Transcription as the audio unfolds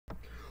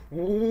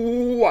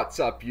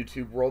What's up,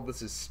 YouTube world?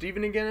 This is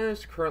Steven again, and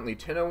it's currently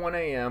 10:01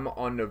 a.m.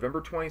 on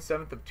November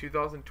 27th of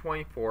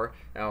 2024,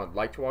 and I would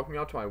like to welcome you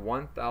all to my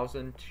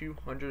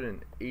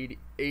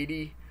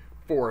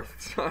 1,284th,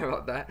 sorry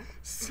about that,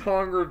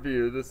 song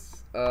review.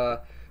 This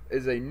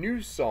is a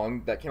new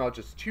song that came out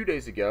just 2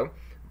 days ago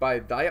by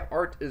Thy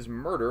Art Is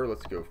Murder.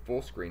 Let's go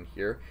full screen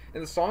here.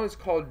 And the song is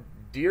called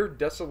Dear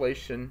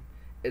Desolation.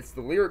 It's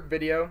the lyric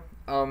video.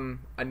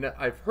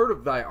 I've heard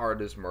of Thy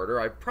Art Is Murder.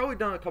 I've probably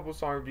done a couple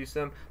song reviews to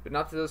them, but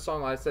not to this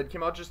song. Like I said,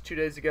 came out just 2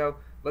 days ago.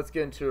 Let's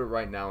get into it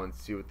right now and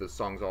see what this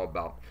song's all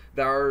about.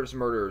 Thy Art Is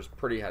Murder is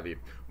pretty heavy.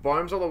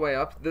 Volume's all the way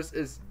up. This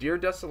is Dear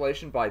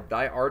Desolation by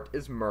Thy Art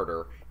Is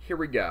Murder. Here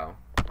we go.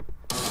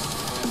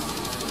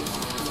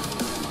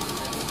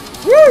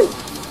 Woo!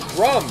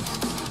 Drums!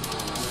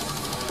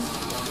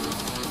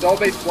 Double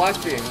bass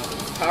blast being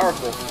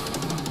powerful.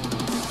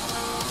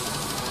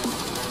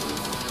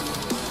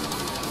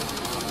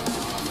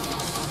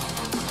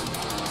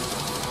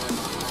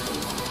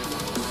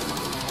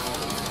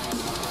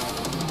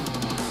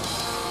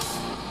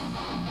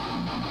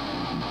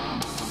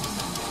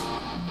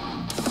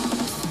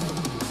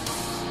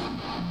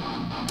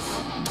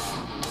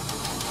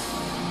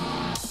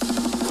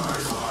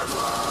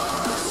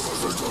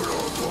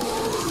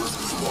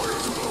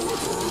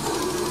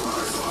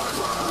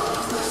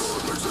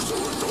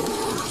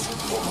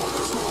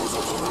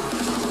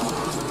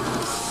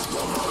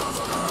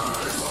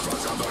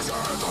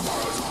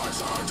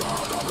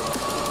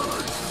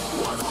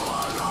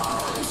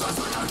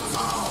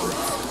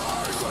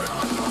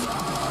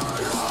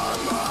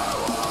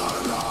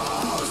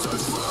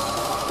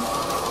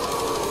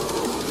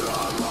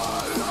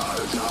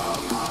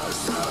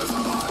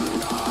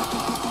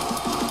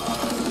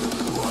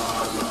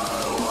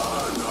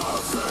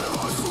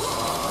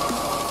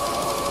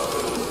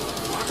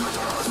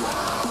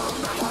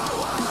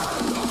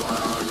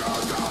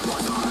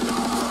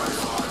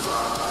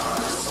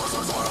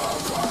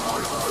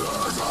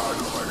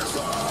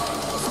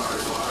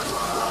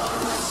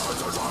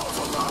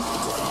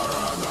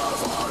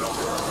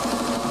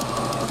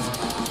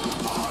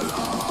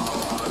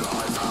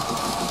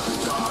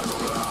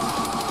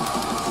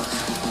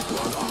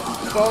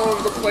 All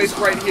over the place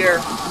right here.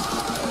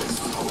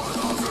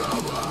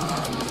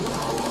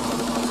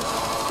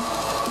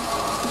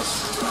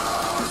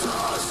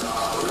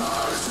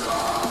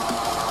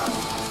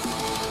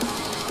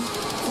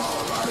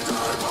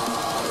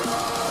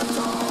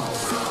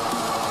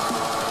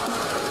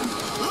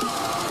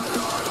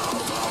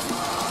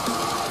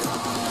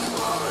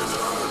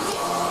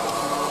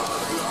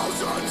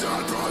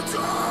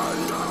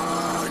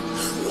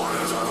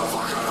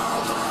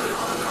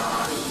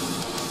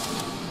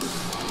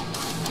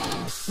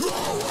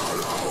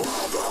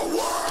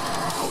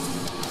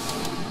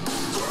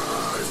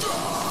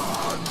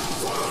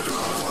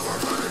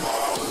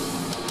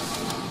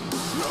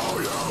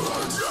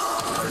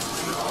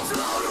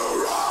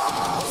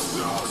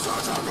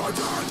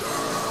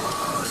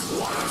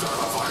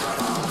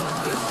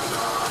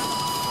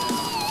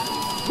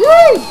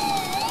 Woo!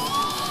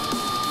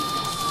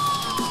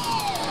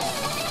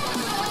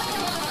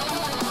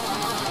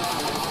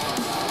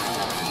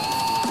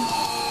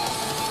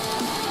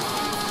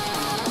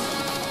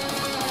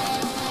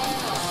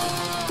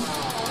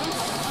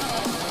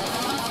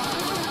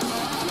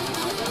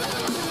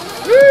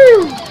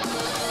 Woo!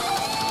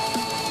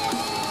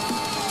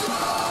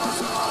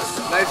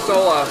 Nice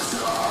solo.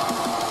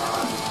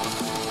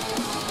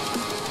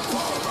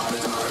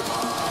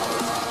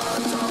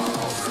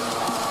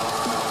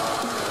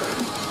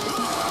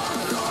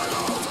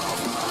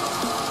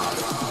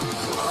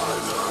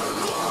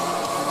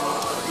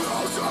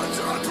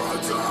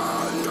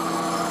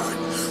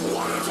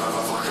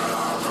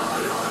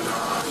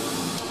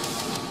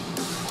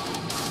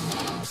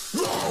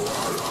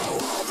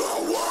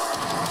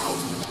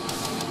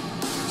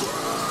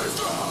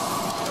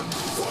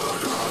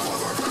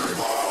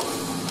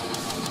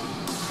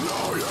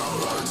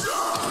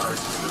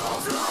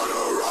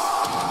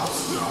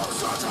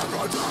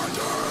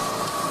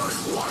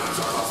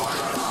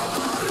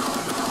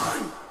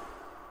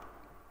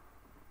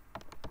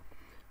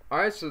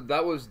 Alright, so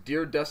that was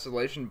Dear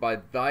Desolation by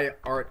Thy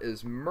Art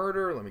Is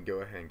Murder. Let me go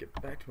ahead and get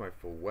back to my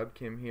full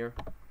webcam here.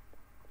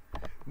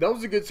 That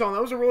was a good song.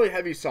 That was a really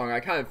heavy song.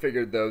 I kind of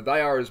figured, though. Thy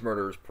Art Is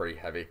Murder is pretty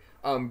heavy.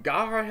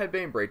 Got a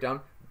hard-headbanging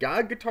breakdown. Got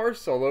a guitar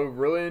solo.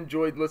 Really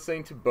enjoyed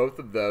listening to both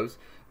of those.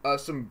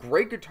 Some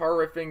great guitar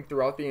riffing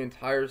throughout the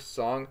entire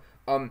song.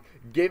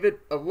 Gave it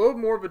a little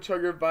more of a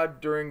chugger vibe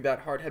during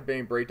that hard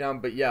headbanging breakdown,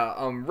 but yeah,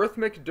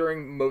 rhythmic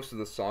during most of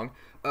the song.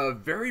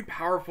 Very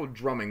powerful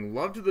drumming.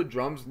 Loved the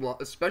drums,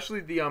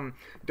 especially the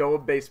double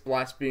bass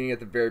blast beating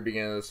at the very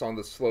beginning of the song.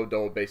 The slow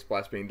double bass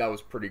blast beating, that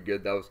was pretty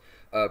good. That was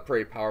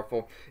pretty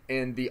powerful.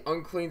 And the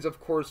uncleans,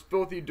 of course,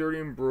 filthy, dirty,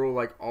 and brutal,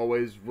 like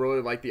always.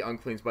 Really like the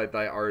uncleans by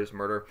Thy Art Is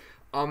Murder.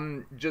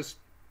 Just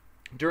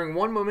during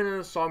one moment in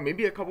the song,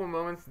 maybe a couple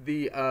moments,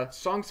 the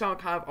song sounded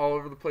kind of all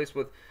over the place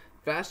with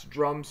fast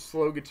drums,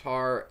 slow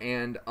guitar,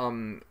 and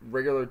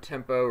regular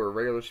tempo or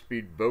regular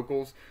speed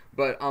vocals.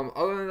 But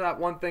other than that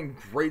one thing,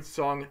 great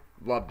song,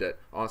 loved it.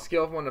 On a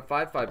scale of 1 to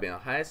 5, 5 being the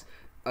highest.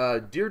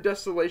 Dear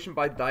Desolation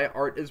by Thy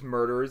Art is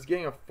Murder is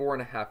getting a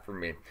 4.5 from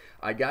me.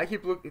 I gotta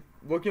keep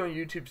looking on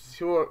YouTube to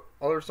see what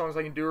other songs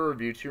I can do a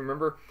review to.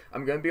 Remember,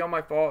 I'm gonna be on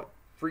my Fall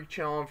Freak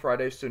channel on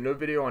Friday, so no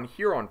video on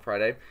here on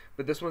Friday,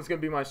 but this one's gonna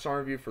be my song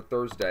review for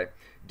Thursday.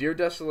 Dear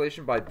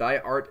Desolation by Thy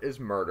Art is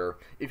Murder.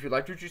 If you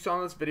liked what you saw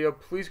in this video,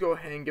 please go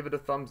ahead and give it a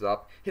thumbs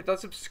up, hit that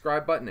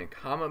subscribe button, and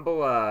comment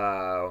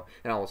below.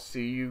 And I will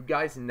see you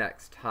guys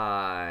next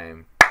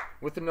time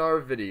with another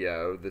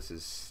video. This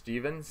is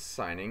Steven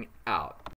signing out.